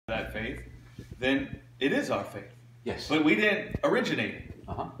then it is our faith. Yes. But we didn't originate it.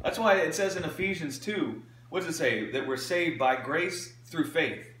 Uh-huh. That's why it says in Ephesians 2, what does it say? That we're saved by grace through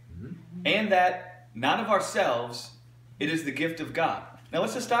faith. Mm-hmm. And that not of ourselves, it is the gift of God. Now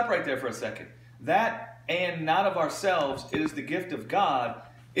let's just stop right there for a second. That and not of ourselves, it is the gift of God,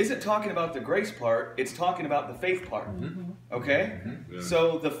 isn't talking about the grace part, it's talking about the faith part. Mm-hmm. Okay? Yeah.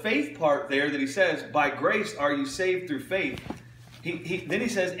 So the faith part there that he says, by grace are you saved through faith. Then he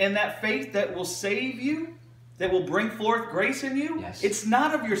says, and that faith that will save you, that will bring forth grace in you, yes. It's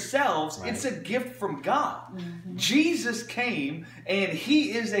not of yourselves, right. It's a gift from God. Jesus came and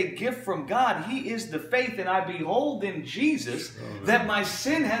he is a gift from God. He is the faith, and I behold in Jesus that my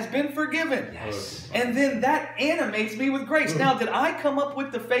sin has been forgiven. Yes. And then that animates me with grace. Now, did I come up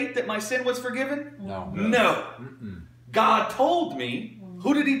with the faith that my sin was forgiven? No. No. Mm-mm. God told me.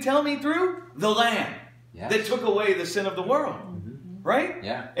 Who did he tell me through? The Lamb Yes. that took away the sin of the world. Right?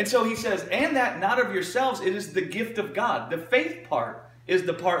 Yeah. And so he says, and that not of yourselves, it is the gift of God. The faith part is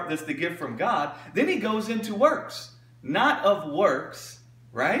the part that's the gift from God. Then he goes into works. Not of works,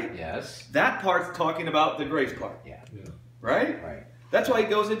 right? Yes. That part's talking about the grace part. Yeah. Right? Right. That's why he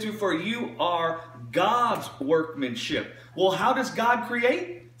goes into, for you are God's workmanship. Well, how does God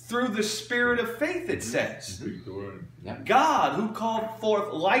create? Through the spirit of faith, it says. Speak the word. Yeah. God, who called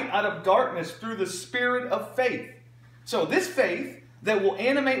forth light out of darkness through the spirit of faith. So this faith that will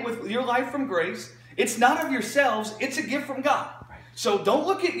animate with your life from grace, it's not of yourselves, it's a gift from God. Right. So don't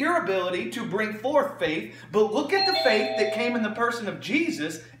look at your ability to bring forth faith, but look at the faith that came in the person of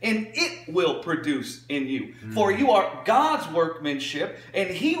Jesus, and it will produce in you. For you are God's workmanship,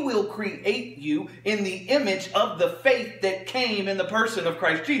 and he will create you in the image of the faith that came in the person of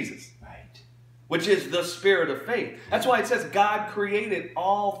Christ Jesus, Right. which is the spirit of faith. That's why it says God created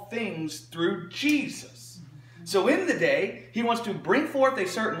all things through Jesus. So in the day, he wants to bring forth a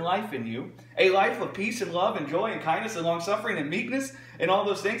certain life in you, a life of peace and love and joy and kindness and long-suffering and meekness and all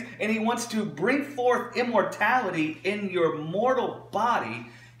those things. And he wants to bring forth immortality in your mortal body.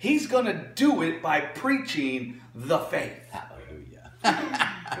 He's going to do it by preaching the faith. Hallelujah.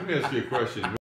 Let me ask you a question.